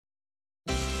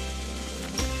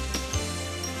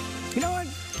You know what?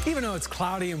 Even though it's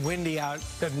cloudy and windy out,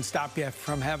 doesn't stop you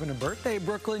from having a birthday.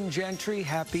 Brooklyn Gentry,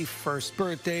 happy first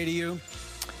birthday to you.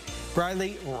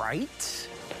 Bradley Wright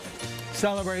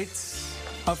celebrates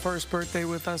a first birthday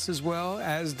with us as well,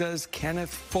 as does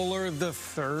Kenneth Fuller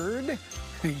III.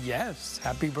 Yes,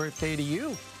 happy birthday to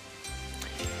you.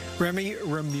 Remy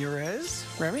Ramirez.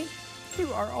 Remy,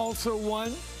 you are also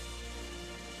one.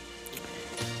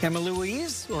 Emma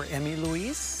Louise, or Emmy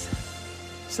Louise,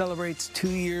 celebrates 2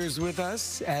 years with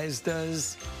us, as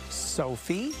does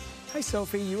Sophie. Hi,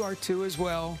 Sophie, you are 2 as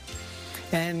well.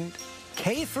 And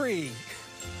K3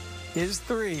 is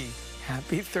 3.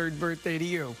 Happy 3rd birthday to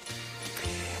you.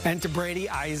 And to Brady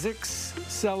Isaacs,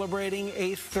 celebrating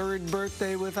a 3rd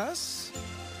birthday with us.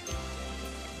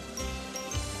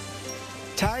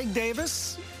 Tig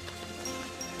Davis,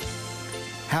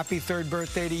 happy 3rd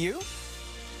birthday to you,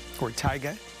 or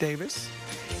Tyga Davis.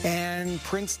 And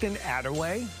Princeton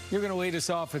Attaway, you're going to lead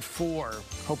us off at 4.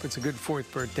 Hope it's a good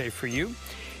 4th birthday for you.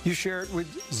 You share it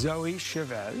with Zoe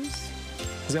Chavez.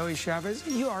 Zoe Chavez,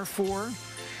 you are 4.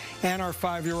 And our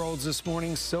 5-year-olds this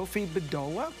morning, Sophie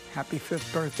Bedola, happy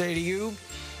 5th birthday to you.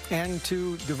 And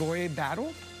to Devoye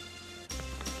Battle,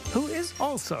 who is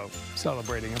also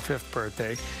celebrating a 5th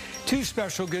birthday. 2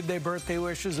 special good day birthday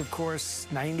wishes, of course,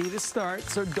 90 to start.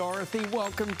 So Dorothy,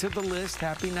 welcome to the list.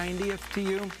 Happy 90th to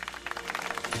you.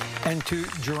 And to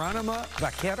Geronima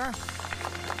Vaquera,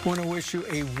 want to wish you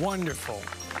a wonderful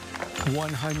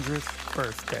 100th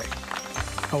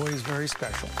birthday. Always very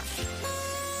special.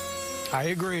 I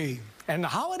agree. And the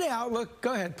holiday outlook,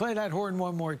 go ahead, play that horn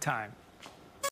one more time.